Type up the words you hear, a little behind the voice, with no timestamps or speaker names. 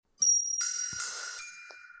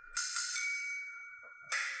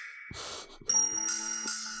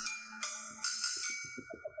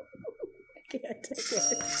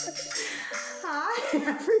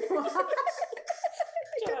everyone.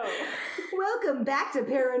 Welcome back to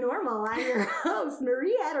Paranormal. I'm your host,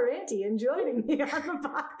 Marie Adoranti, and joining me on the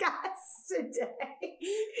podcast today.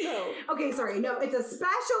 No. Okay, sorry. No, it's a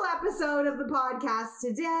special episode of the podcast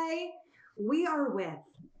today. We are with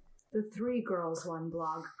the Three Girls, One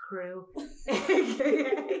Blog crew,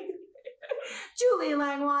 aka Julie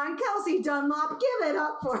Langlois and Kelsey Dunlop. Give it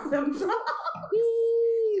up for them.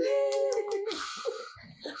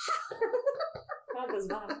 That was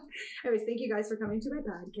fun. Anyways, thank you guys for coming to my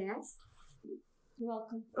podcast. You're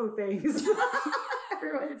welcome. Oh, thanks.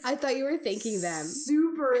 Everyone's I thought you were thanking them.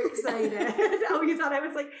 super excited. Oh, you thought I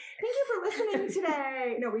was like, thank you for listening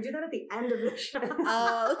today. No, we do that at the end of the show.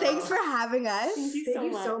 Oh, thanks for having us. Thank you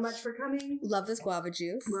Thank you so so much. much for coming. Love this guava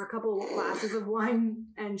juice. We're a couple glasses of wine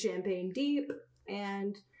and champagne deep,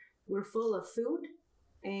 and we're full of food,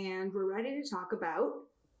 and we're ready to talk about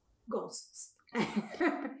ghosts.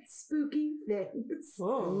 Spooky things.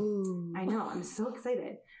 Whoa. Ooh. I know, I'm so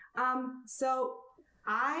excited. So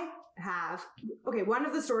I have, okay, one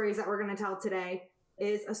of the stories that we're going to tell today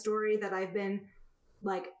is a story that I've been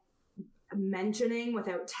like mentioning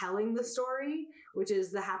without telling the story, which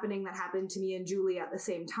is the happening that happened to me and Julie at the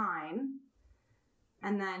same time.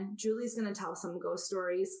 And then Julie's going to tell some ghost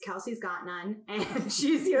stories. Kelsey's got none, and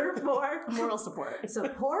she's here for Moral support.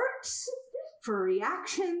 support, for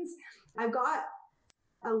reactions. I've got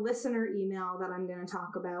a listener email that I'm going to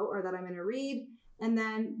talk about, or that I'm going to read, and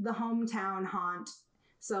then the hometown haunt.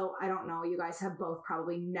 So I don't know, you guys have both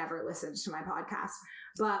probably never listened to my podcast,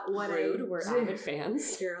 but what Rude. We're avid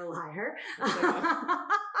fans. You're a liar.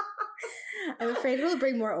 I'm afraid it'll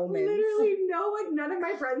bring more omens. Literally none of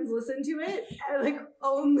my friends listen to it. Like,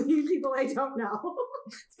 only people I don't know.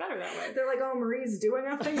 It's better that way. They're like, oh, Marie's doing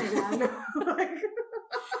a thing again. Like,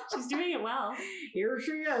 She's doing it well. here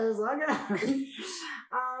she is again.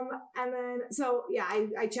 And then, so yeah,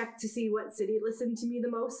 I checked to see what city listened to me the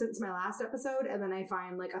most since my last episode, and then I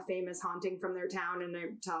find like a famous haunting from their town, and I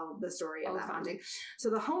tell the story of that fun. haunting. So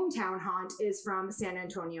the hometown haunt is from San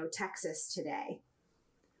Antonio, Texas today.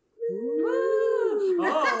 Woo!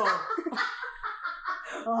 Oh.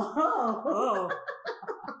 Oh.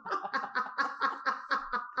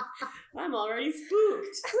 I'm already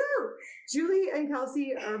spooked. Woo! Julie and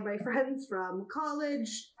Kelsey are my friends from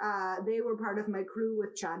college. They were part of my crew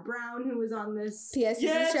with Chad Brown, who was on this. P.S. This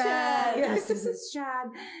Yeah, is Chad. Yes, this is Chad,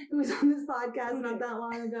 who was on this podcast not that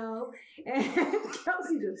long ago. And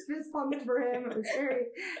Kelsey just fist pumped for him. It was very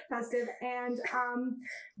festive. And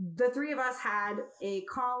the three of us had a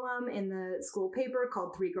column in the school paper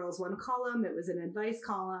called Three Girls, One Column. It was an advice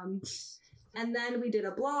column. And then we did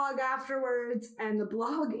a blog afterwards, and the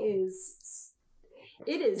blog is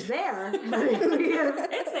there, but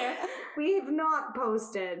It's there. we've not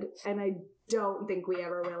posted, and I don't think we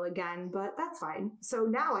ever will again, but that's fine. So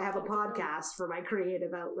now I have a podcast for my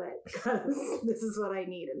creative outlet, because this is what I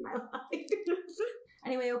need in my life.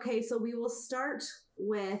 Anyway, okay, so we will start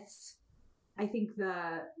with, I think,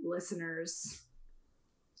 the listeners'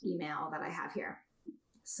 email that I have here.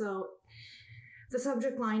 So the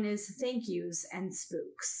subject line is thank yous and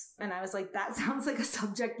spooks. And I was like, that sounds like a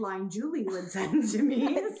subject line Julie would send to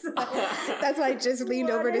me. So That's why I just leaned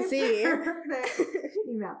what over to a see. perfect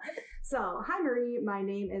email. So, hi Marie, my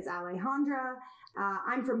name is Alejandra.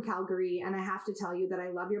 I'm from Calgary, and I have to tell you that I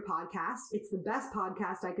love your podcast. It's the best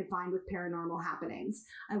podcast I could find with paranormal happenings.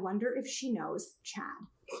 I wonder if she knows Chad.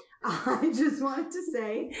 I just wanted to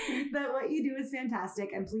say that what you do is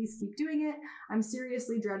fantastic, and please keep doing it. I'm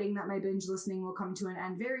seriously dreading that my binge listening will come to an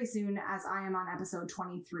end very soon, as I am on episode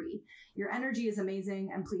 23. Your energy is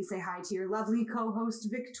amazing, and please say hi to your lovely co-host,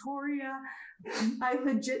 Victoria. I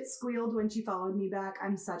legit squealed when she followed me back.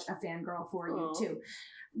 I'm such a fangirl for you, Aw. too.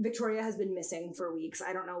 Victoria has been missing for weeks.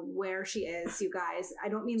 I don't know where she is, you guys. I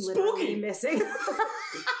don't mean literally Spooky. missing.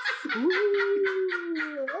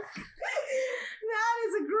 That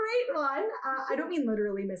is a great one. I don't mean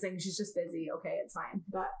literally missing. She's just busy. Okay, it's fine.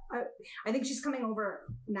 But I think she's coming over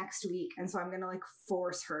next week, and so I'm gonna like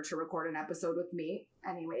force her to record an episode with me.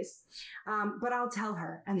 Anyways, but I'll tell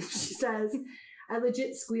her. And she says, I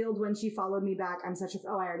legit squealed when she followed me back. I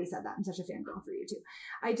already said that. I'm such a fangirl for you too.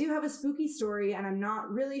 I do have a spooky story, and I'm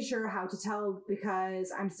not really sure how to tell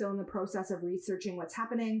because I'm still in the process of researching what's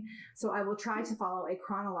happening. So I will try to follow a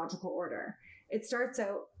chronological order. It starts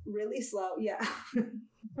out really slow. Yeah.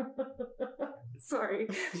 Sorry.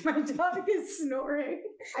 My dog is snoring.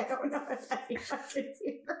 I don't know if anyone can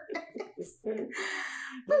hear.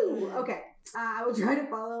 Boo! Okay. I will try to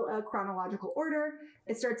follow a chronological order.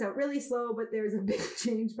 It starts out really slow, but there's a big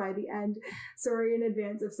change by the end. Sorry in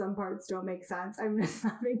advance if some parts don't make sense. I'm just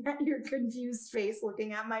laughing at your confused face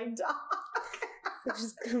looking at my dog. Which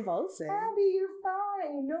is convulsing. Abby, you're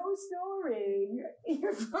fine. No snoring.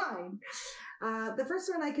 You're fine. The first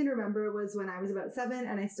one I can remember was when I was about 7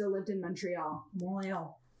 and I still lived in Montreal.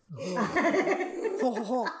 Montreal.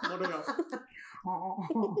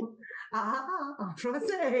 Oh.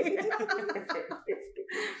 Français.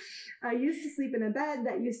 I used to sleep in a bed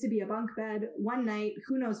that used to be a bunk bed. One night,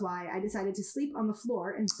 who knows why, I decided to sleep on the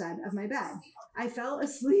floor instead of my bed. I fell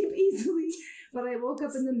asleep easily, but I woke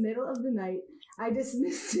up in the middle of the night. I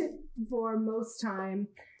dismissed it for most time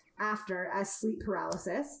after as sleep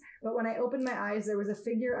paralysis, but when I opened my eyes, there was a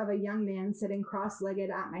figure of a young man sitting cross-legged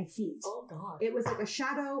at my feet. Oh, God. It was like a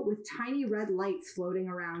shadow with tiny red lights floating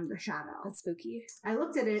around the shadow. That's spooky. I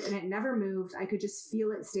looked at it and it never moved. I could just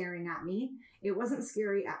feel it staring at me. It wasn't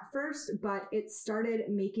scary at first, but it started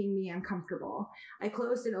making me uncomfortable. I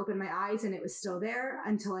closed and opened my eyes and it was still there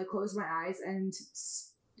until I closed my eyes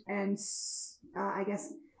and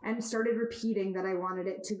started repeating that I wanted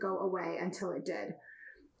it to go away until it did.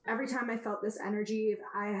 Every time I felt this energy,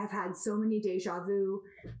 I have had so many deja vu.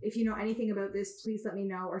 If you know anything about this, please let me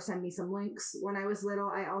know or send me some links. When I was little,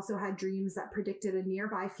 I also had dreams that predicted a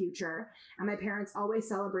nearby future, and my parents always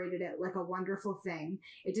celebrated it like a wonderful thing.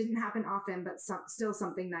 It didn't happen often, but still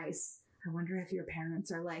something nice. I wonder if your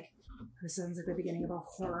parents are like, this sounds like the beginning of a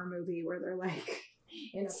horror movie where they're like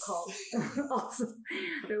in a cult. Also,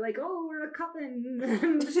 they're like, oh, we're a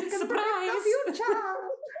coven. She can predict the future.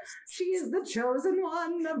 She is the chosen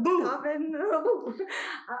one of the coven.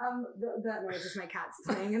 That noise is my cats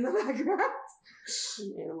playing in the background.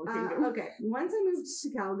 Animal Kingdom. Okay, once I moved to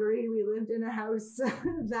Calgary, we lived in a house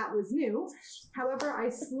that was new. However, I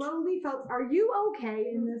slowly felt, are you okay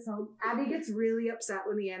in this home? Abby gets really upset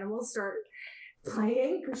when the animals start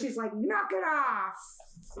playing because she's like, knock it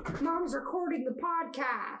off. Mom's recording the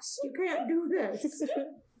podcast. You can't do this.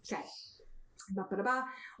 Okay. Ba-ba-da-ba.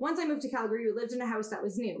 Once I moved to Calgary, we lived in a house that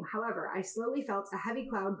was new. However, I slowly felt a heavy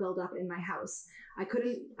cloud build up in my house. I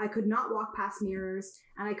could not walk past mirrors,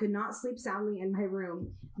 and I could not sleep soundly in my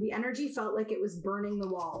room. The energy felt like it was burning the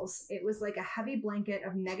walls. It was like a heavy blanket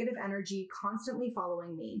of negative energy constantly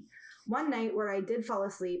following me. One night where I did fall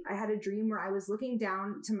asleep, I had a dream where I was looking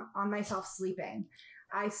down on myself sleeping.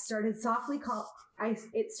 I started softly calling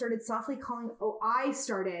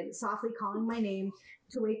my name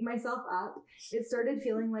to wake myself up. It started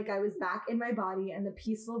feeling like I was back in my body, and the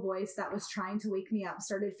peaceful voice that was trying to wake me up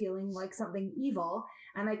started feeling like something evil,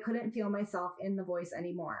 and I couldn't feel myself in the voice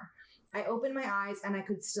anymore. I opened my eyes and I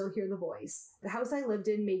could still hear the voice. The house I lived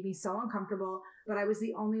in made me so uncomfortable, but I was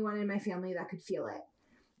the only one in my family that could feel it.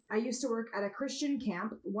 I used to work at a Christian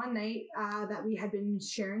camp. One night that we had been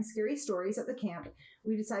sharing scary stories at the camp,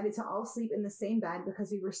 we decided to all sleep in the same bed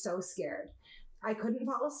because we were so scared. I couldn't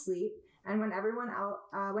fall asleep, and when everyone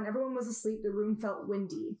was asleep, the room felt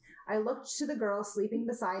windy. I looked to the girl sleeping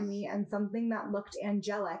beside me, and something that looked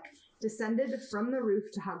angelic descended from the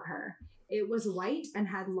roof to hug her. It was white and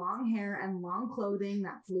had long hair and long clothing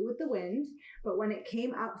that flew with the wind, but when it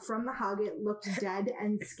came up from the hug, it looked dead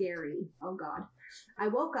and scary. Oh God. I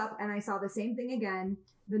woke up and I saw the same thing again.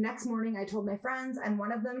 The next morning I told my friends, and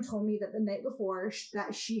one of them told me that the night before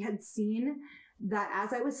that she had seen that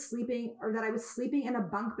as I was sleeping, or that I was sleeping in a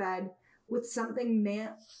bunk bed with something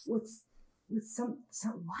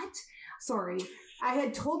what? Sorry. I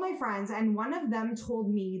had told my friends, and one of them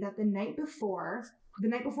told me that the night before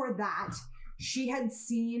that, she had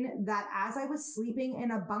seen that as I was sleeping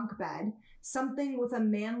in a bunk bed, something with a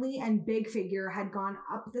manly and big figure had gone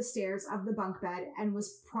up the stairs of the bunk bed and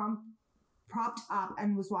was propped up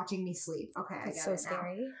and was watching me sleep. Okay, I get so it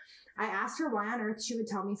scary. now. I asked her why on earth she would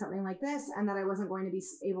tell me something like this and that I wasn't going to be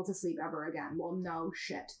able to sleep ever again. Well, no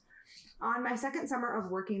shit. On my second summer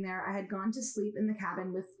of working there, I had gone to sleep in the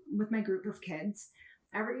cabin with my group of kids.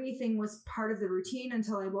 Everything was part of the routine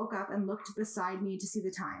until I woke up and looked beside me to see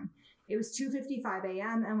the time. It was 2:55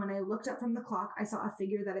 a.m., and when I looked up from the clock, I saw a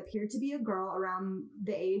figure that appeared to be a girl around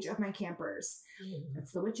the age of my campers.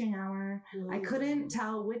 It's the witching hour. I couldn't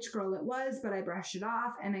tell which girl it was, but I brushed it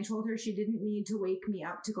off, and I told her she didn't need to wake me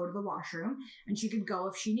up to go to the washroom, and she could go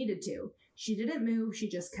if she needed to. She didn't move. She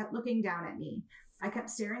just kept looking down at me. I kept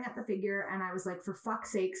staring at the figure, and I was like, for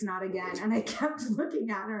fuck's sakes, not again. And I kept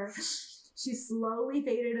looking at her. She slowly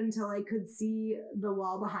faded until I could see the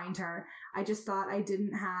wall behind her. I just thought I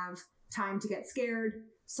didn't have time to get scared,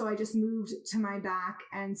 so I just moved to my back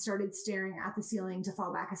and started staring at the ceiling to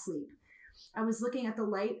fall back asleep. I was looking at the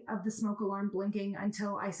light of the smoke alarm blinking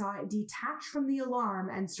until I saw it detach from the alarm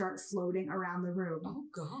and start floating around the room. Oh,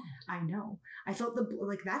 God. I I know. I felt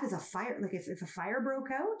that is a fire. Like if a fire broke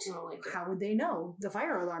out, Oh, like how would they know? The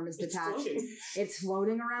fire alarm is it's detached. floating. It's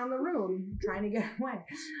floating around the room, trying to get away.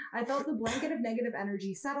 I felt the blanket of negative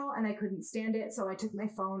energy settle, and I couldn't stand it, so I took my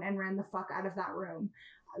phone and ran the fuck out of that room.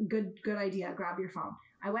 Good idea. Grab your phone.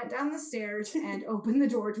 I went down the stairs and opened the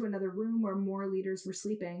door to another room where more leaders were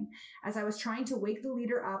sleeping. As I was trying to wake the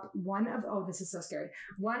leader up, this is so scary.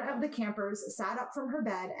 One of the campers sat up from her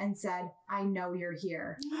bed and said, "I know you're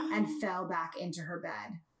here," and fell back into her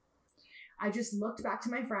bed. I just looked back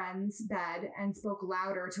to my friend's bed and spoke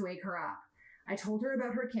louder to wake her up. I told her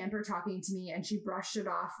about her camper talking to me, and she brushed it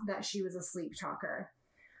off that she was a sleep talker.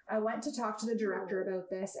 I went to talk to the director about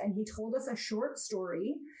this, and he told us a short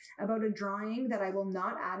story about a drawing that I will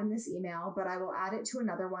not add in this email, but I will add it to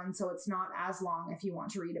another one so it's not as long if you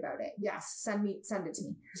want to read about it. Yes, send it to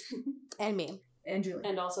me. And me. And Julie.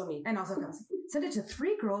 And also me. And also Kelsey. Send it to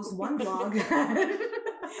 3 girls, 1 blog.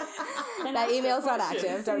 That email's not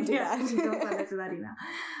active. Don't do that. Don't send it to that email.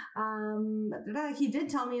 He did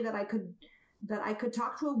tell me that I could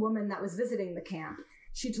talk to a woman that was visiting the camp.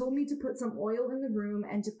 She told me to put some oil in the room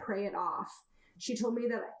and to pray it off. She told me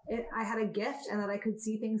that I had a gift and that I could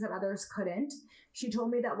see things that others couldn't. She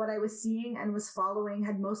told me that what I was seeing and was following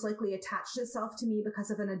had most likely attached itself to me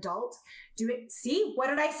because of an adult doing... See? What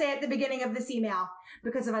did I say at the beginning of this email?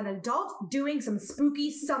 Because of an adult doing some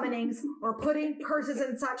spooky summonings or putting curses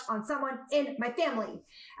and such on someone in my family.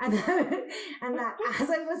 And that as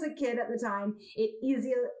I was a kid at the time, it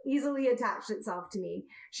easily attached itself to me.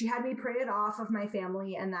 She had me pray it off of my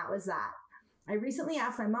family, and that was that. I recently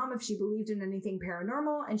asked my mom if she believed in anything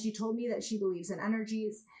paranormal, and she told me that she believes in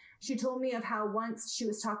energies. She told me of how once she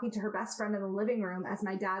was talking to her best friend in the living room as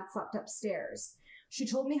my dad slept upstairs. She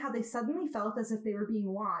told me how they suddenly felt as if they were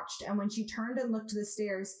being watched, and when she turned and looked to the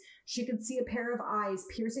stairs, she could see a pair of eyes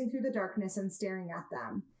piercing through the darkness and staring at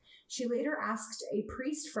them. She later asked a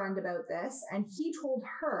priest friend about this, and he told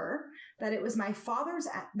her that it was my father's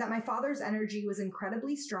energy was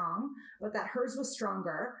incredibly strong, but that hers was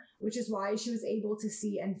stronger, which is why she was able to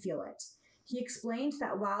see and feel it. He explained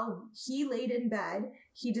that while he laid in bed,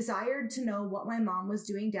 he desired to know what my mom was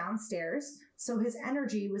doing downstairs, so his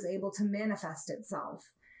energy was able to manifest itself.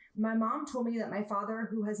 My mom told me that my father,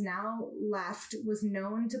 who has now left, was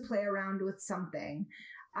known to play around with something.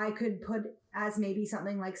 I could put as maybe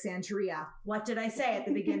something like Santeria. What did I say at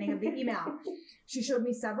the beginning of the email? She showed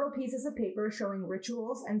me several pieces of paper showing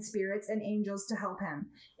rituals and spirits and angels to help him.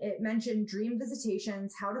 It mentioned dream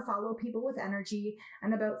visitations, how to follow people with energy,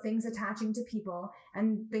 and about things attaching to people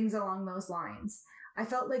and things along those lines. I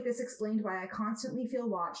felt like this explained why I constantly feel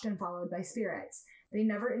watched and followed by spirits. They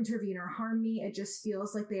never intervene or harm me. It just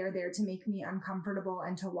feels like they are there to make me uncomfortable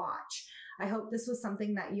and to watch. I hope this was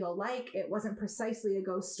something that you'll like. It wasn't precisely a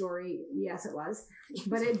ghost story. Yes, it was.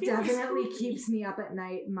 But it definitely keeps me up at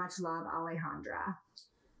night. Much love, Alejandra.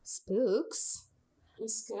 Spooks. I'm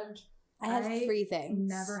scared. I have 3 things.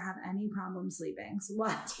 Never have any problem sleeping. So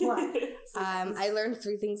what? I learned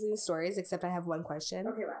 3 things in these stories, except I have 1 question.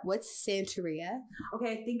 Okay, what? What's Santeria?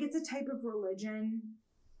 Okay, I think it's a type of religion.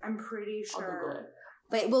 I'm pretty I'll Google sure. it.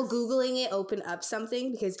 But will Googling it open up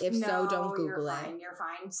something? Because if so, don't Google you're it. fine, you're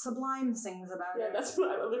fine. Sublime sings about Yeah, it. that's what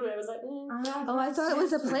I was like, Oh, I thought it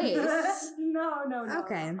was a place. No.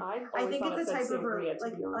 Okay. I think it's a type of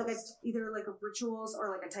either like rituals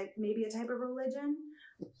or like maybe a type of religion,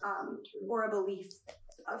 or a belief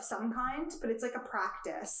of some kind. But it's like a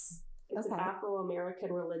practice. It's an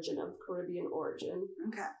Afro-American religion of Caribbean origin.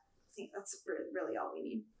 Okay, I think that's really all we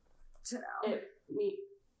need to know.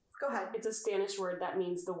 Go ahead. It's a Spanish word that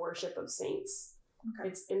means the worship of saints. Okay.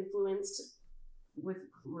 It's influenced with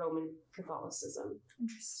Roman Catholicism.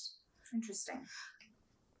 Interesting.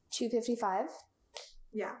 2:55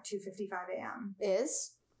 Yeah, 2:55 a.m.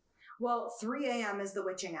 is? Well, 3 a.m. is the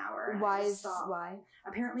witching hour. Why?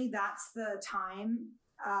 Apparently that's the time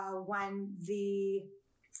when the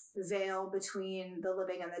veil between the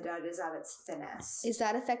living and the dead is at its thinnest. Is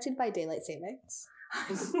that affected by daylight savings? I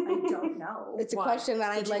don't know. It's a question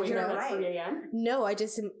that I'd like to know. At 3 a.m.? No, I'm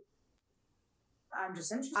just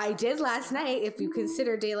interested. I did last night, if you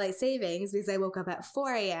consider daylight savings, because I woke up at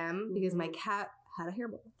 4 a.m. because my cat had a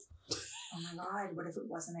hairball. Oh my god, what if it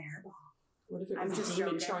wasn't a hairball? What if it was a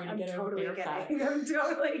demon trying to get over their cat? I'm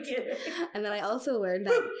totally kidding. And then I also learned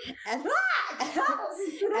that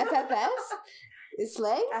FFS is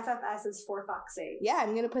slang. FFS is for fuck's sake. Yeah,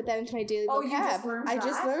 I'm going to put that into my daily vocab. You just learned that? I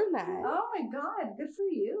just learned that. Oh my god, good for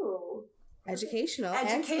you. Educational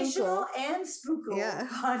and spookal. Yeah.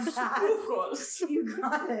 Spookals. You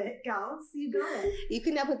got it, Gals. You got it. You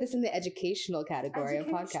can now put this in the educational category of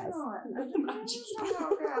podcasts.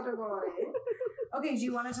 Educational category. Okay, do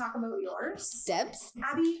you want to talk about yours? Debs?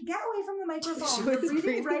 Abby, get away from the microphone. She You're was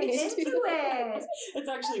breathing right breathing into into it. It's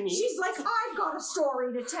actually me. She's like, I've got a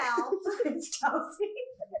story to tell. It's Chelsea.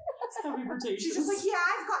 Happy birthdays. She's just like, yeah,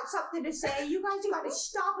 I've got something to say. You guys got to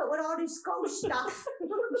stop it with all this ghost stuff.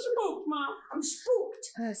 spooked, Mom. I'm spooked.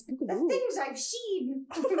 The things I've seen.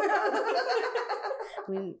 I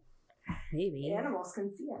mean, maybe. Animals can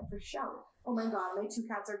see it for sure. Oh my god, my two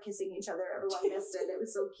cats are kissing each other. Everyone missed it. It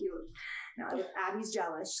was so cute. Now Abby's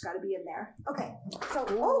jealous. She's got to be in there. Okay. So,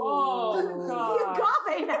 Oh, God. you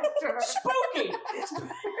coughing after. Spooky.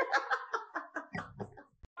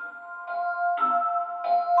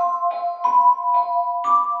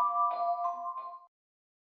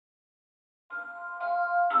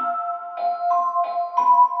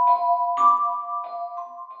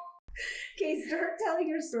 Okay, start telling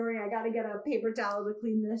your story. I gotta get a paper towel to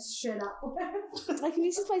clean this shit up with. I can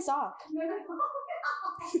use this my sock. No.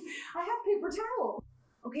 I have paper towel.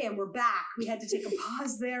 Okay, and we're back. We had to take a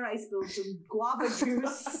pause there. I spilled some guava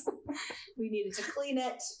juice. We needed to clean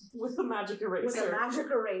it With a magic eraser. with a magic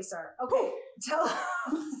eraser. Okay, tell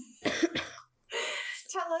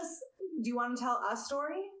us. Do you want to tell a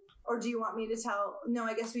story? Or do you want me to tell? No,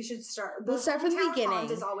 I guess we should start. We'll start from the hometown beginning.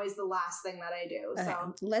 haunt is always the last thing that I do. Okay,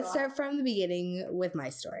 So let's go start from the beginning with my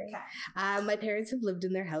story. Okay. My parents have lived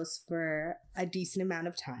in their house for a decent amount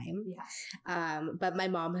of time. Yes. But my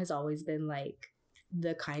mom has always been like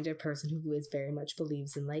the kind of person who is very much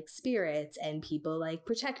believes in like spirits and people like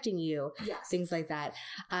protecting you, Yes. things like that.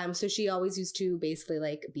 So she always used to basically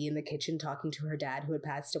like be in the kitchen talking to her dad who had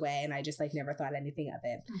passed away, and I just like never thought anything of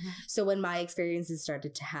it. Mhm. So when my experiences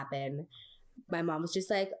started to happen, my mom was just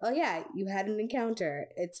like, "Oh yeah, you had an encounter.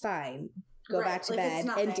 It's fine. Go Right, back to like, it's bed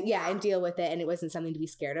nothing, and yeah. and deal with it." And it wasn't something to be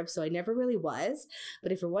scared of, so I never really was.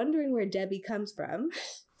 But if you're wondering where Debbie comes from,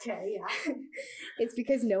 Okay. Yeah. it's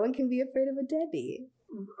because no one can be afraid of a Debbie.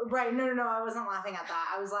 Right. No. I wasn't laughing at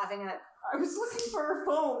that. I was laughing at. I was looking for her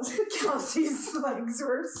phone. Kelsey's legs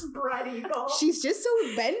were spread eagle. She's just so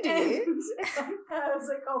bendy. And I was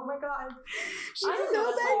like, oh my god. She's I don't so know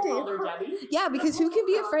that's why I called bendy. her Debbie. Yeah, because who can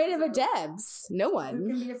be afraid of a Debs? No Who one.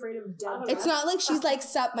 can be afraid of dead? It's not like she's like,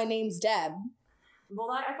 "Sup, my name's Deb." Well,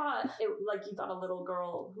 I thought it like you thought a little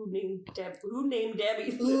girl who named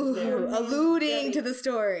Debbie lived Ooh, there. alluding to the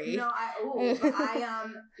story.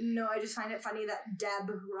 No, I just find it funny that Deb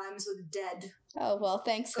rhymes with dead. Oh well,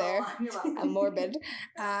 thanks Go there. on, you're welcome. I'm morbid.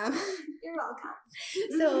 You're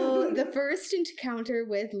welcome. So the first encounter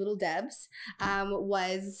with Little Debs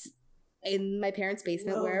was in my parents'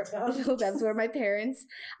 basement, Little Debs. where my parents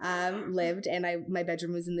lived, and my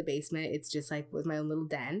bedroom was in the basement. It's just like was my own little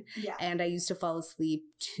den, Yeah. and I used to fall asleep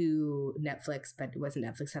to Netflix, but it wasn't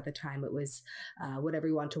Netflix at the time. It was whatever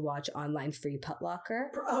you want to watch online, free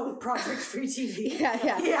Putlocker. Project Free TV. Yeah,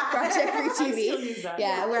 Project Free I still TV. use that.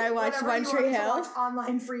 Yeah, where I watched Whenever One you Tree want to Hill. watch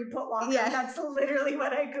online free Putlocker. Yeah. That's literally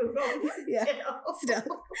what I googled. Yeah. Still. Still.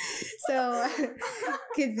 So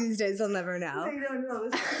kids these days will never know. They don't know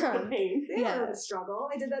this. Pain. They Yeah. don't know the struggle.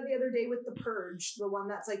 I did that the other day with The Purge, the one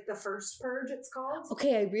that's like the first Purge. It's called.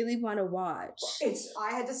 Okay, I really want to watch.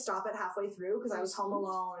 I had to stop it halfway through because I was home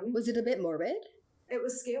alone. Was it a bit morbid? It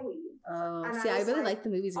was scary. Oh, And see, I I was really like, like the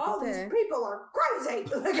movies. All these people are crazy.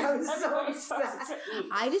 Like I was so Everybody's so upset. upset.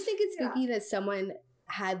 I just think it's Yeah. spooky that someone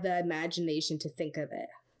had the imagination to think of it.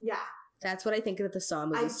 Yeah, That's what I think of the Saw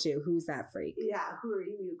movies too. Who's that freak? yeah. Who are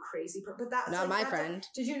you, you crazy? But that's Not my that's friend.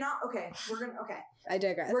 Did you not? Okay, okay. I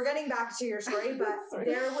digress. We're getting back to your story, but Sorry.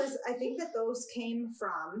 there was. I think that those came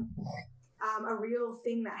from a real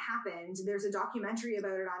thing that happened. There's a documentary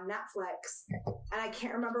about it on Netflix, and I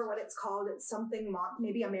can't remember what it's called. It's something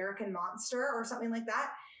maybe American Monster or something like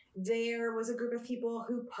that. There was a group of people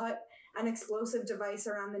who put an explosive device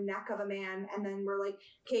around the neck of a man, and then we're like,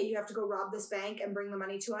 okay, you have to go rob this bank and bring the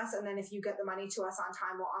money to us, and then if you get the money to us on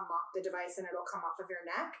time, we'll unlock the device and it'll come off of your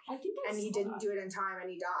neck. I think I And he saw didn't that. do it in time, and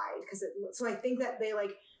he died so I think that they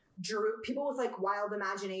like drew people with like wild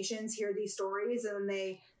imaginations hear these stories, and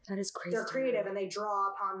then that is crazy. they're creative and they draw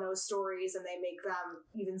upon those stories and they make them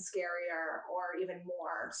even scarier or even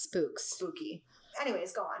more Spooks. spooky.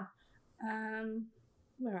 Anyways, go on.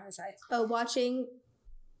 Where was I? Oh, watching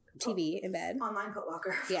TV in bed. Online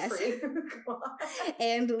Putlocker. Yes. Free. Go on.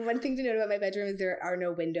 And one thing to note about my bedroom is there are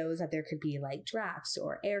no windows that there could be like drafts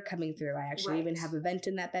or air coming through. I actually even Right. have a vent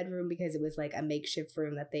in that bedroom because it was like a makeshift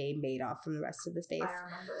room that they made off from the rest of the space. I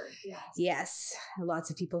remember. Yes. Yes, lots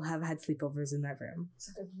of people have had sleepovers in that room. It's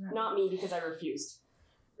a good memory. Not me because I refused.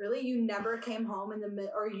 Really? You never came home in the mid,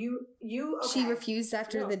 or you okay. She refused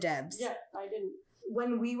after No. the Debs. Yeah, I didn't.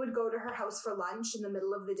 when we would go to her house for lunch in the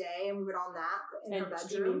middle of the day and we would all nap in her And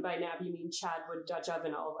you bedroom. mean by nap, you mean Chad would Dutch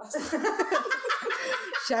oven all of us.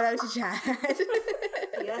 Shout out to Chad.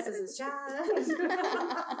 Yes, this is Chad.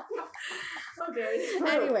 Okay.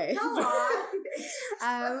 Anyway. Come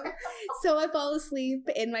on. So I fall asleep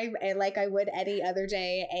in my like I would any other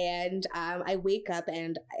day, and I wake up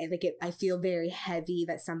and I feel very heavy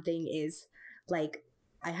that something is like.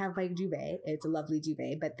 I have my duvet. It's a lovely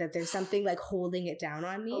duvet, but that there's something like holding it down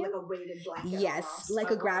on me. Oh, like a weighted blanket. Yes, almost.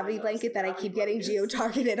 like a gravity blanket that I keep getting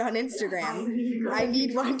geo-targeted on Instagram. Yes. I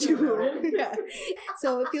need one too. Yeah.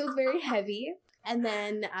 So it feels very heavy. And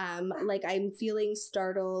then like I'm feeling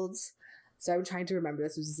startled. So I'm trying to remember,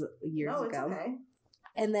 this was years No, it's ago. okay.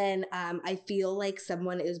 And then I feel like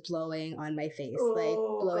someone is blowing on my face, like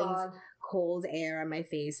Oh, blowing God. cold air on my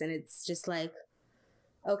face, and it's just like,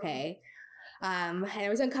 okay. And I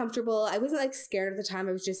was uncomfortable. I wasn't like scared at the time.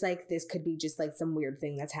 I was just like, this could be just like some weird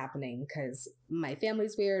thing that's happening because my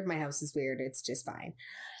family's weird, my house is weird. It's just fine.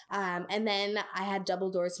 And then I had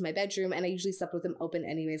double doors to my bedroom, and I usually slept with them open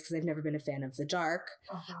anyways because I've never been a fan of the dark.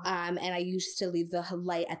 Uh-huh. And I used to leave the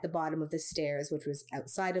light at the bottom of the stairs, which was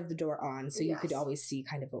outside of the door on, so you could Yes. always see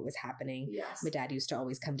kind of what was happening. Yes. My dad used to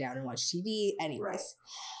always come down and watch TV anyways.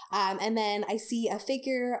 And then I see a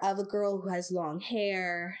figure of a girl who has long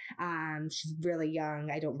hair. She's really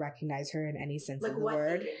young. I don't recognize her in any sense Like of the what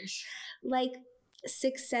word. age? Like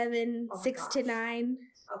 6, 7, Oh my 6 to gosh. 9.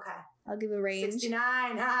 Okay. I'll give a range.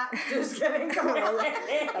 69, huh? Just kidding. Come on.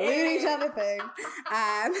 Alluding to other thing.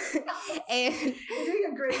 And You're doing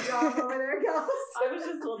a great job over there, girls. I was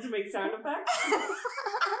just told to make sound effects.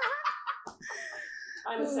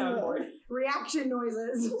 I'm a soundboard. Reaction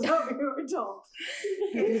noises. is what we were told.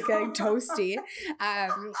 he's getting toasty.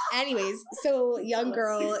 Anyways, so young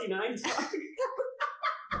girl, 69 talk.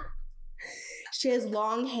 she has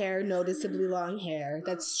long hair, noticeably long hair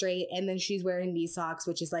that's straight, and then she's wearing knee socks,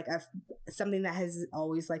 which is like something that has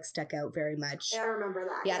always like stuck out very much. Yeah, I remember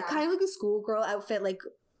that. Yeah, kind of like a schoolgirl outfit, like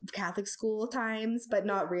Catholic school times, but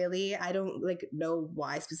not really. I don't like know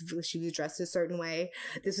why specifically she was dressed a certain way.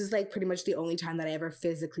 This was like pretty much the only time that I ever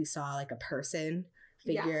physically saw like a person,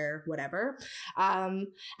 figure, whatever. And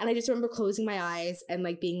I just remember closing my eyes and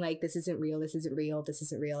like being like, this isn't real, this isn't real, this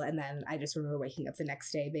isn't real. And then I just remember waking up the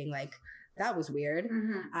next day being like, that was weird.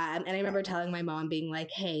 Mm-hmm. And I remember telling my mom, being like,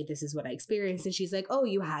 hey, this is what I experienced. And she's like, oh,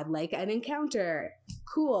 you had like an encounter.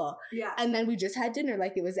 Cool. Yeah. And then we just had dinner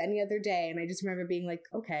like it was any other day. And I just remember being like,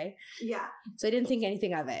 okay. Yeah. So I didn't think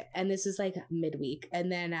anything of it. And this was like midweek. And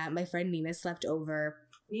then my friend Nina slept over.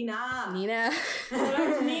 Nina. Shout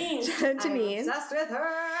out to Neen. Shout out to I'm Neen. obsessed with her.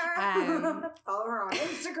 Follow her on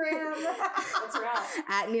Instagram. That's right.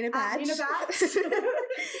 At Nina Patch. Nina Patch.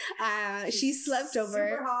 She slept over.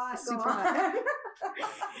 Super hot. Super Go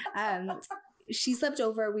on. hot. She slept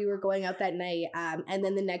over. We were going out that night. And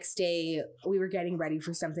then the next day we were getting ready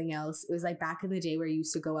for something else. It was like back in the day where you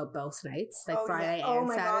used to go out both nights, like Friday yeah. and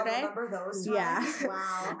my Saturday. God, remember those times? Yeah.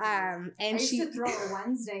 Wow. And I used she to throw a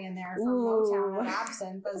Wednesday in there from Ooh. Motown and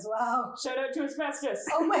Absinthe as well. Shout out to Asbestos.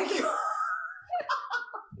 Oh my God.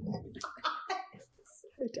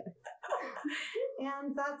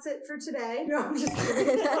 And that's it for today. No, I'm just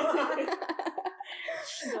kidding.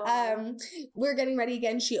 We're getting ready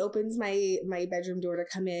again. She opens my bedroom door to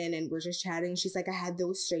come in, and we're just chatting. She's like, I had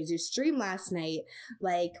those strangest dream last night.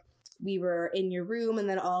 Like, we were in your room, and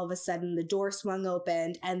then all of a sudden the door swung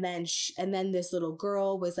open, and then this little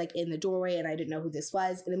girl was like in the doorway, and I didn't know who this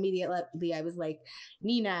was. And immediately I was like,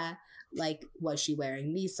 Nina, like, was she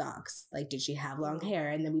wearing knee socks? Like, did she have long hair?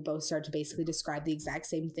 And then we both started to basically describe the exact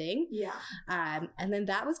same thing. Yeah. And then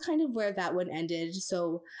that was kind of where that one ended.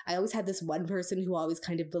 So I always had this one person who always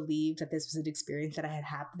kind of believed that this was an experience that I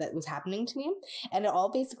had that was happening to me. And it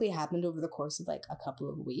all basically happened over the course of like a couple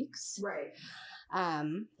of weeks. Right.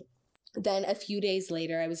 Then a few days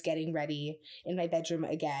later, I was getting ready in my bedroom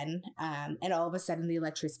again, and all of a sudden the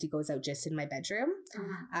electricity goes out just in my bedroom.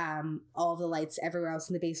 All the lights everywhere else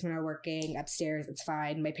in the basement are working. Upstairs, it's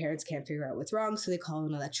fine. My parents can't figure out what's wrong, so they call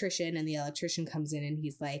an electrician, and the electrician comes in and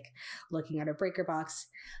he's like looking at a breaker box,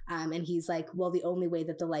 and he's like, well, the only way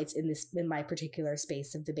that the lights in my particular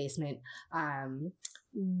space of the basement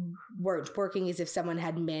weren't working is if someone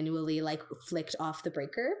had manually like flicked off the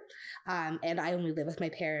breaker. And I only live with my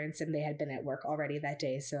parents, and they had been at work already that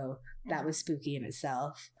day, so that was spooky in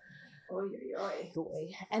itself. Oy, oy, oy.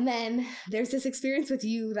 And then there's this experience with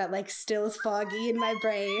you that like still is foggy in my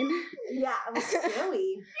brain. Yeah, it was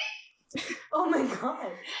scary. Oh my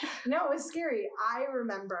God. No, it was scary. I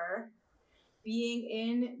remember being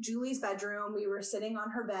in Julie's bedroom. We were sitting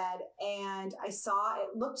on her bed and I saw,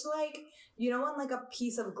 it looked like, you know, when like a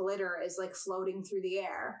piece of glitter is like floating through the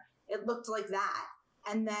air. It looked like that.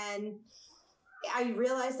 And then I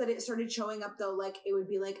realized that it started showing up though, like it would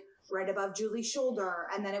be like right above Julie's shoulder,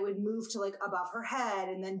 and then it would move to like above her head,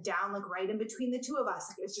 and then down like right in between the two of us.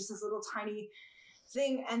 Like, it was just this little tiny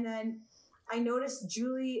thing. And then I noticed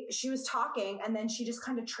Julie, she was talking, and then she just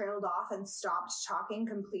kind of trailed off and stopped talking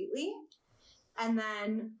completely. And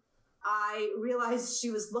then I realized she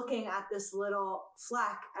was looking at this little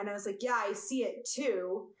fleck, and I was like, yeah, I see it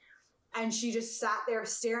too. And she just sat there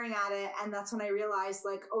staring at it. And that's when I realized,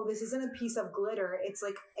 like, oh, this isn't a piece of glitter. It's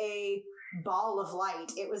like a ball of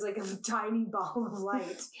light. It was like a tiny ball of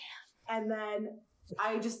light. And then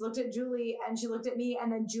I just looked at Julie and she looked at me,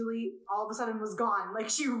 and then Julie all of a sudden was gone. Like,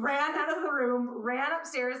 she ran out of the room, ran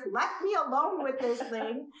upstairs, left me alone with this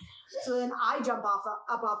thing. So then I jumped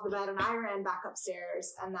up off the bed and I ran back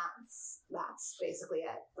upstairs, and that's basically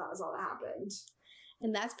it. That was all that happened.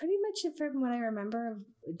 And that's pretty much it from what I remember of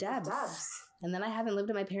Debs. And then I haven't lived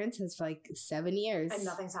at my parents' since for like 7 years. And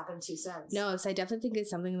nothing's happened to you since. No, so I definitely think it's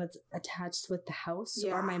something that's attached with the house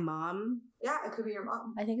or my mom. Yeah, it could be your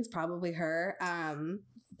mom. I think it's probably her.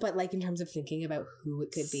 But like in terms of thinking about who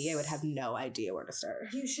it could be, I would have no idea where to start.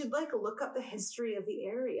 You should like look up the history of the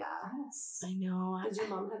area. Yes. I know. Did your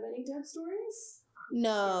mom have any Deb stories?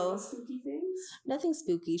 No. Any spooky things? Nothing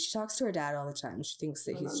spooky. She talks to her dad all the time. She thinks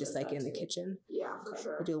that My he's mom just does like that in the too. kitchen. Yeah, for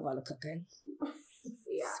sure. I do a lot of cooking. Yeah.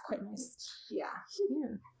 It's quite nice. Yeah.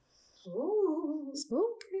 Yeah. Ooh.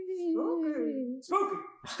 Spooky. Spooky.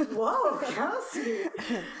 Whoa, Kelsey.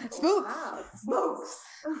 Spook. Wow. Smokes.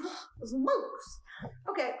 Smokes.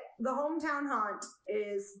 Okay, the hometown haunt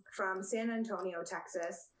is from San Antonio,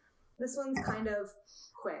 Texas. This one's kind of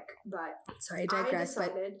quick, but Sorry, I digress,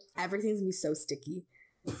 but everything's gonna be so sticky.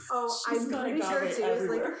 Oh, She's I'm got pretty sure agave too. It's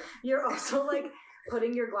like everywhere. you're also like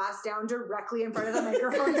putting your glass down directly in front of the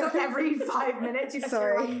microphone, so every 5 minutes you just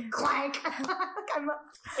hear Sorry. like clank. I'm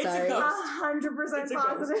It's Sorry. a ghost. 100% It's a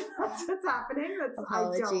positive that's what's happening. I don't.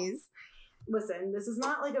 Apologies. Listen, this is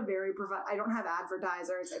not like a very I don't have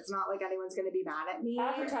advertisers. It's not like anyone's going to be mad at me.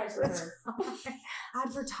 Advertise for her.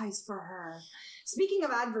 Advertise for her. Speaking of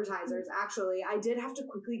advertisers, actually, I did have to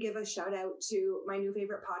quickly give a shout out to my new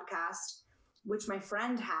favorite podcast, which my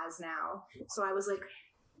friend has now. So I was like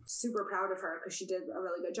super proud of her because she did a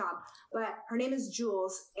really good job. But her name is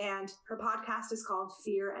Jules, and her podcast is called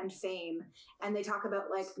Fear and Fame. And they talk about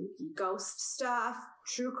like ghost stuff,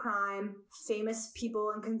 true crime, famous people,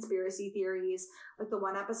 and conspiracy theories. Like the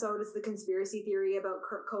one episode is the conspiracy theory about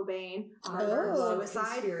Kurt Cobain, murder, Oh.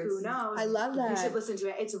 suicide. Who knows? I love You that. should listen to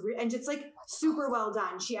it. And it's like super well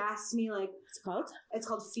done. She asked me like, It's called? it's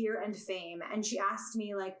called Fear and Fame, and she asked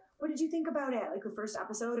me like, what did you think about it, like the first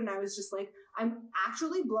episode? And I was just like, I'm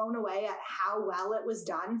actually blown away at how well it was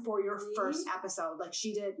done for your first episode. Like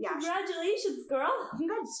she did, yeah. Congratulations, girl.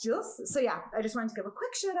 Congrats, Jules. So yeah, I just wanted to give a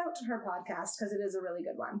quick shout out to her podcast because it is a really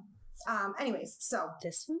good one. Anyways, so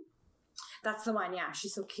This one? that's the one. Yeah,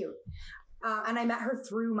 she's so cute. And I met her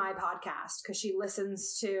through my podcast because she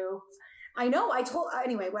listens to.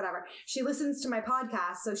 Anyway, whatever. She listens to my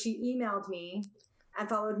podcast, so she emailed me and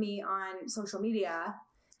followed me on social media.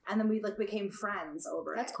 And then we like became friends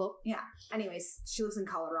over That's it. cool. Anyways, she lives in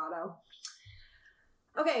Colorado.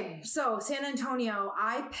 Okay, so San Antonio,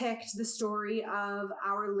 I picked the story of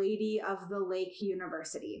Our Lady of the Lake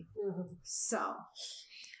University. So,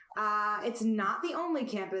 it's not the only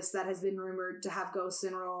campus that has been rumored to have ghosts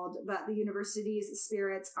enrolled, but the university's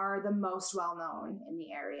spirits are the most well-known in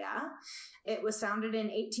the area. It was founded in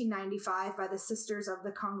 1895 by the Sisters of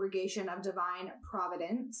the Congregation of Divine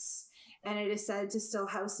Providence, and it is said to still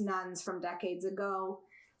house nuns from decades ago.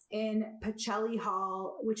 In Pacelli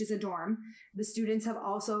Hall, which is a dorm, the students have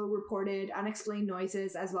also reported unexplained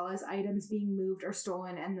noises as well as items being moved or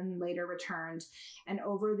stolen and then later returned. And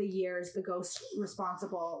over the years, the ghost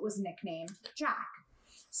responsible was nicknamed Jack.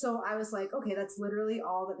 So I was like, okay, that's literally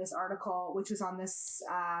all that this article, which was on this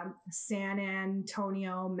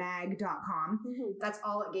sanantoniomag.com, that's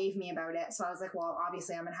all it gave me about it. So I was like, well,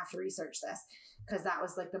 obviously I'm going to have to research this because that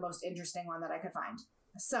was like the most interesting one that I could find.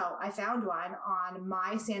 So I found one on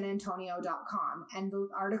mysanantonio.com, and the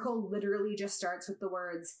article literally just starts with the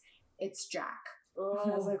words, "It's Jack."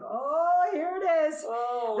 And I was like, oh, here it is.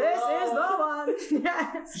 This is the one.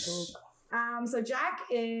 Yes. So Jack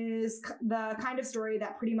is the kind of story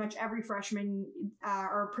that pretty much every freshman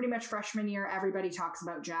year, everybody talks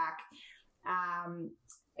about Jack.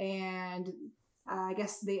 And I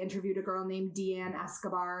guess they interviewed a girl named Deanne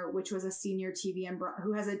Escobar, which was a senior TV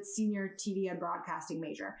who has a senior TV and broadcasting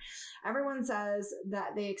major. Everyone says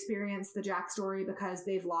that they experience the Jack story because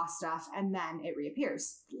they've lost stuff and then it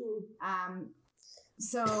reappears.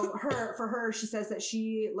 So for her, she says that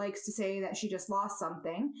she likes to say that she just lost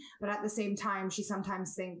something, but at the same time, she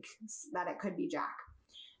sometimes thinks that it could be Jack.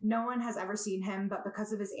 No one has ever seen him, but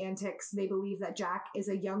because of his antics, they believe that Jack is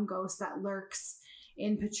a young ghost that lurks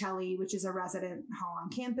in Pacelli, which is a resident hall on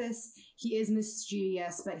campus. He is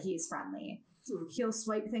mischievous, but he is friendly. He'll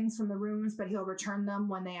swipe things from the rooms, but he'll return them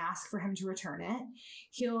when they ask for him to return it.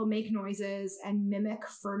 He'll make noises and mimic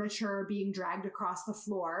furniture being dragged across the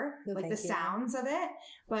floor, like the sounds of it.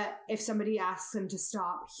 But if somebody asks him to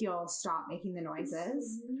stop, he'll stop making the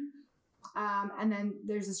noises. And then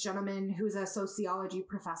there's this gentleman who's a sociology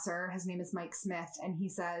professor. His name is Mike Smith, and he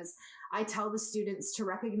says, I tell the students to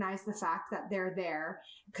recognize the fact that they're there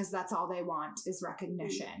because that's all they want is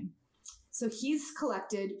recognition. So he's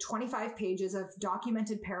collected 25 pages of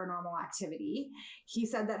documented paranormal activity. He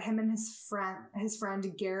said that him and his friend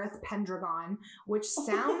Gareth Pendragon, which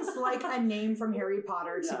sounds like a name from Harry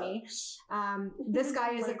Potter to me. This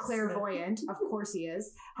guy is a clairvoyant, of course he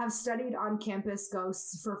is, have studied on campus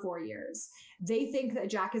ghosts for 4 years. They think that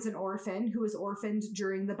Jack is an orphan who was orphaned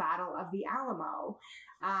during the Battle of the Alamo.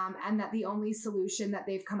 And that the only solution that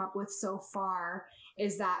they've come up with so far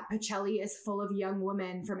is that Pacelli is full of young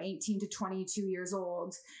women from 18 to 22 years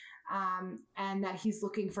old, and that he's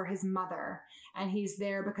looking for his mother. And he's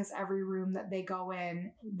there because every room that they go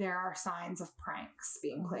in, there are signs of pranks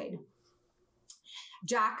being played.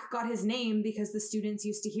 Jack got his name because the students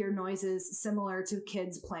used to hear noises similar to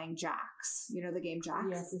kids playing jacks. You know the game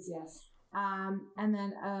jacks? Yes. And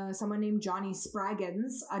then someone named Johnny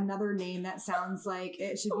Spraggins, another name that sounds like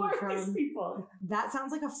it should be from... That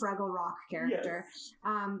sounds like a Fraggle Rock character. Yes.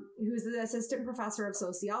 Who's the assistant professor of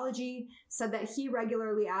sociology, said that he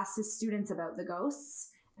regularly asks his students about the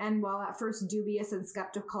ghosts. And while at first dubious and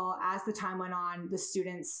skeptical, as the time went on, the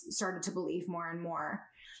students started to believe more and more.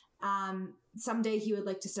 Someday he would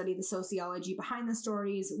like to study the sociology behind the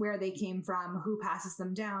stories, where they came from, who passes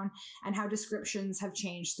them down, and how descriptions have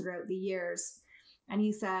changed throughout the years. And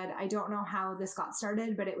he said, I don't know how this got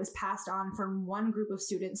started, but it was passed on from one group of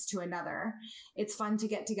students to another. It's fun to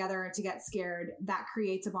get together, to get scared. That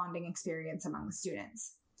creates a bonding experience among the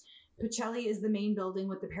students. Pacelli is the main building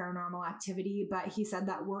with the paranormal activity, but he said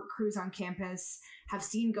that work crews on campus have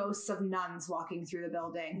seen ghosts of nuns walking through the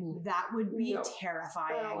building. That would be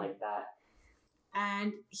terrifying. I don't like that.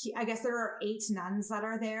 And I guess there are 8 nuns that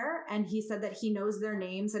are there, and he said that he knows their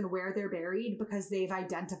names and where they're buried because they've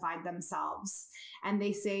identified themselves. And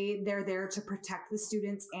they say they're there to protect the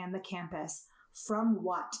students and the campus. From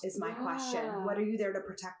what is my question? What are you there to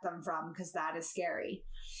protect them from? Because that is scary.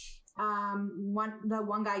 The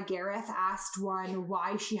one guy, Gareth, asked one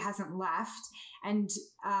why she hasn't left, and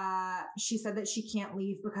she said that she can't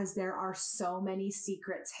leave because there are so many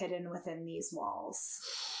secrets hidden within these walls.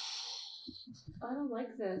 I don't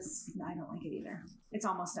like this. I don't like it either. It's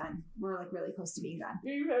almost done. We're like really close to being done.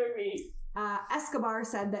 You better be. Escobar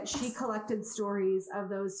said that she collected stories of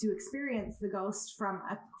those who experienced the ghost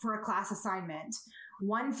for a class assignment.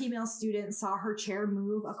 One female student saw her chair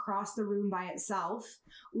move across the room by itself.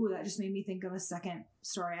 Ooh, that just made me think of a second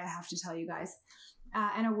story I have to tell you guys.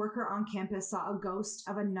 And a worker on campus saw a ghost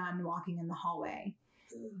of a nun walking in the hallway.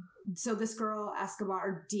 So this girl,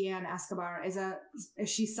 Escobar, Deanne Escobar,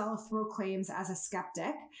 she self-proclaims as a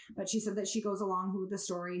skeptic, but she said that she goes along with the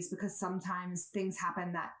stories because sometimes things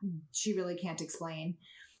happen that she really can't explain.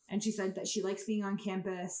 And she said that she likes being on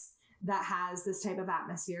campus that has this type of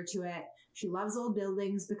atmosphere to it. She loves old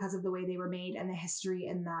buildings because of the way they were made and the history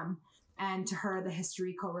in them. And to her, the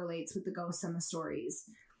history correlates with the ghosts and the stories.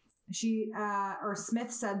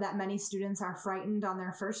 Smith said that many students are frightened on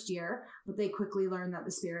their first year, but they quickly learn that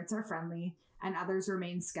the spirits are friendly, and others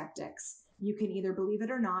remain skeptics. You can either believe it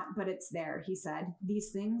or not, but it's there, he said.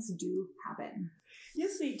 These things do happen.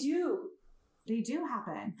 Yes, they do. They do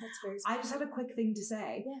happen. That's very I just had a quick thing to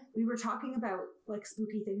say. Yeah. We were talking about like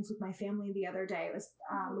spooky things with my family the other day. It was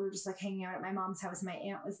we were just like hanging out at my mom's house. My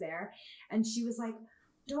aunt was there, and she was like,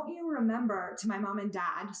 don't you remember, to my mom and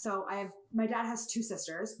dad? So my dad has 2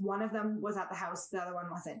 sisters. One of them was at the house. The other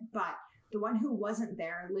one wasn't. But the one who wasn't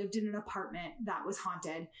there lived in an apartment that was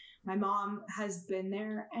haunted. My mom has been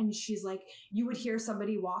there, and she's like, you would hear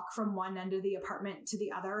somebody walk from one end of the apartment to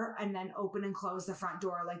the other and then open and close the front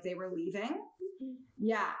door like they were leaving. Mm-hmm.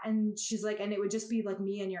 Yeah. And she's like, and it would just be like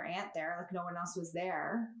me and your aunt there. Like no one else was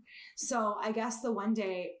there. So I guess the one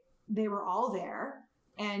day they were all there.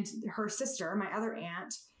 And her sister, my other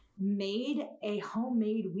aunt, made a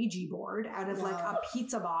homemade Ouija board out of like a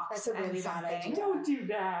pizza box That's a really and bad something, idea. Don't do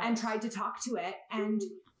that. and tried to talk to it. And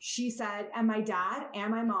she said, and my dad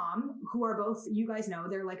and my mom, who are both, you guys know,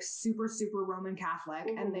 they're like super, super Roman Catholic,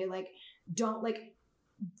 and they like don't like,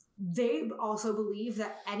 they also believe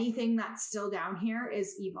that anything that's still down here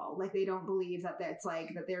is evil. Like they don't believe that it's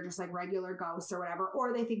like, that they're just like regular ghosts or whatever,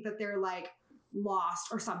 or they think that they're like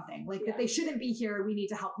lost or something, like that they shouldn't be here. We need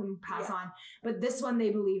to help them pass on. But this one they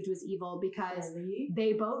believed was evil because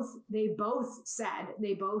they both said,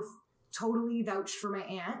 they both totally vouched for my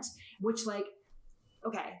aunt, which like,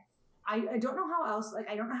 okay, I don't know how else, like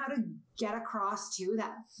I don't know how to get across to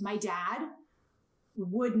that my dad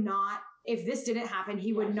would not, if this didn't happen,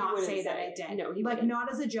 he would not say that it did. No, he like wouldn't. not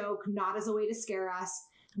as a joke, not as a way to scare us.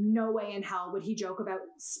 No way in hell would he joke about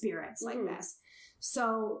spirits like this.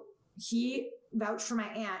 So he vouched for my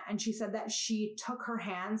aunt, and she said that she took her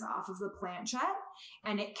hands off of the planchette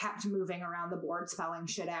and it kept moving around the board spelling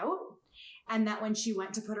shit out, and that when she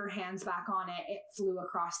went to put her hands back on it, it flew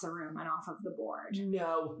across the room and off of the board.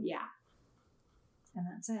 No. Yeah. And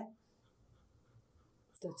that's it.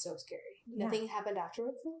 That's so scary. Yeah. Nothing happened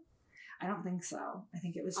afterwards though? I don't think so. I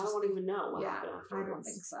think it was I just, don't even know what yeah, happened I afterwards. don't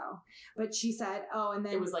think so. But she said, oh, and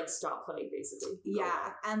then It was like stop playing, basically.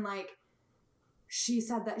 yeah, and like she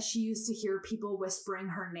said that she used to hear people whispering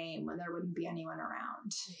her name when there wouldn't be anyone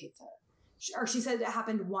around. I hate that. Or she said it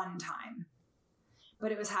happened one time,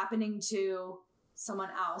 but it was happening to someone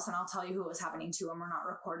else, and I'll tell you who it was happening to when we're not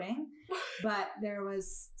recording. But there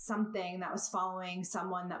was something that was following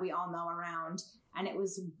someone that we all know around, and it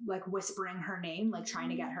was like whispering her name, like trying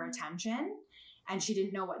to get her attention, and she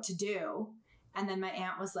didn't know what to do. And then my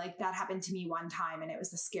aunt was like, that happened to me one time, and it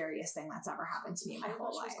was the scariest thing that's ever happened to me in my I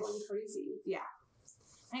whole thought life. she was going crazy. Yeah.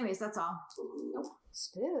 Anyways, that's all. Nope.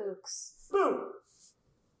 Spooks. Boom.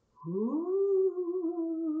 Ooh.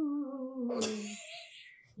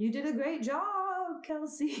 You did a great job,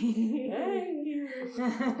 Kelsey. Thank you.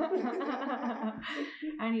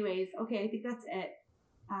 Anyways, okay, I think that's it.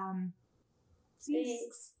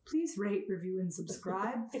 Thanks. Please rate, review, and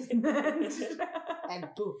subscribe. And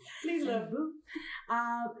boo. Please love. Boo.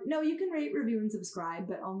 No, you can rate, review, and subscribe,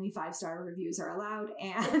 but only 5-star reviews are allowed.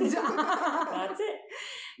 And That's it.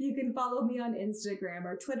 you can follow me on Instagram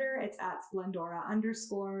or Twitter. It's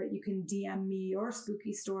 @Splendora_. You can DM me your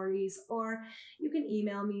spooky stories, or you can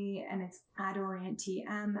email me, and it's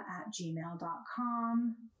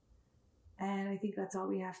adorianttm@gmail.com. And I think that's all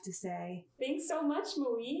we have to say. Thanks so much,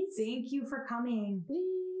 Louise. Thank you for coming.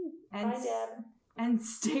 And, Bye, Deb. and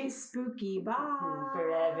stay spooky. Bye.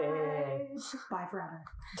 Forever. Bye forever.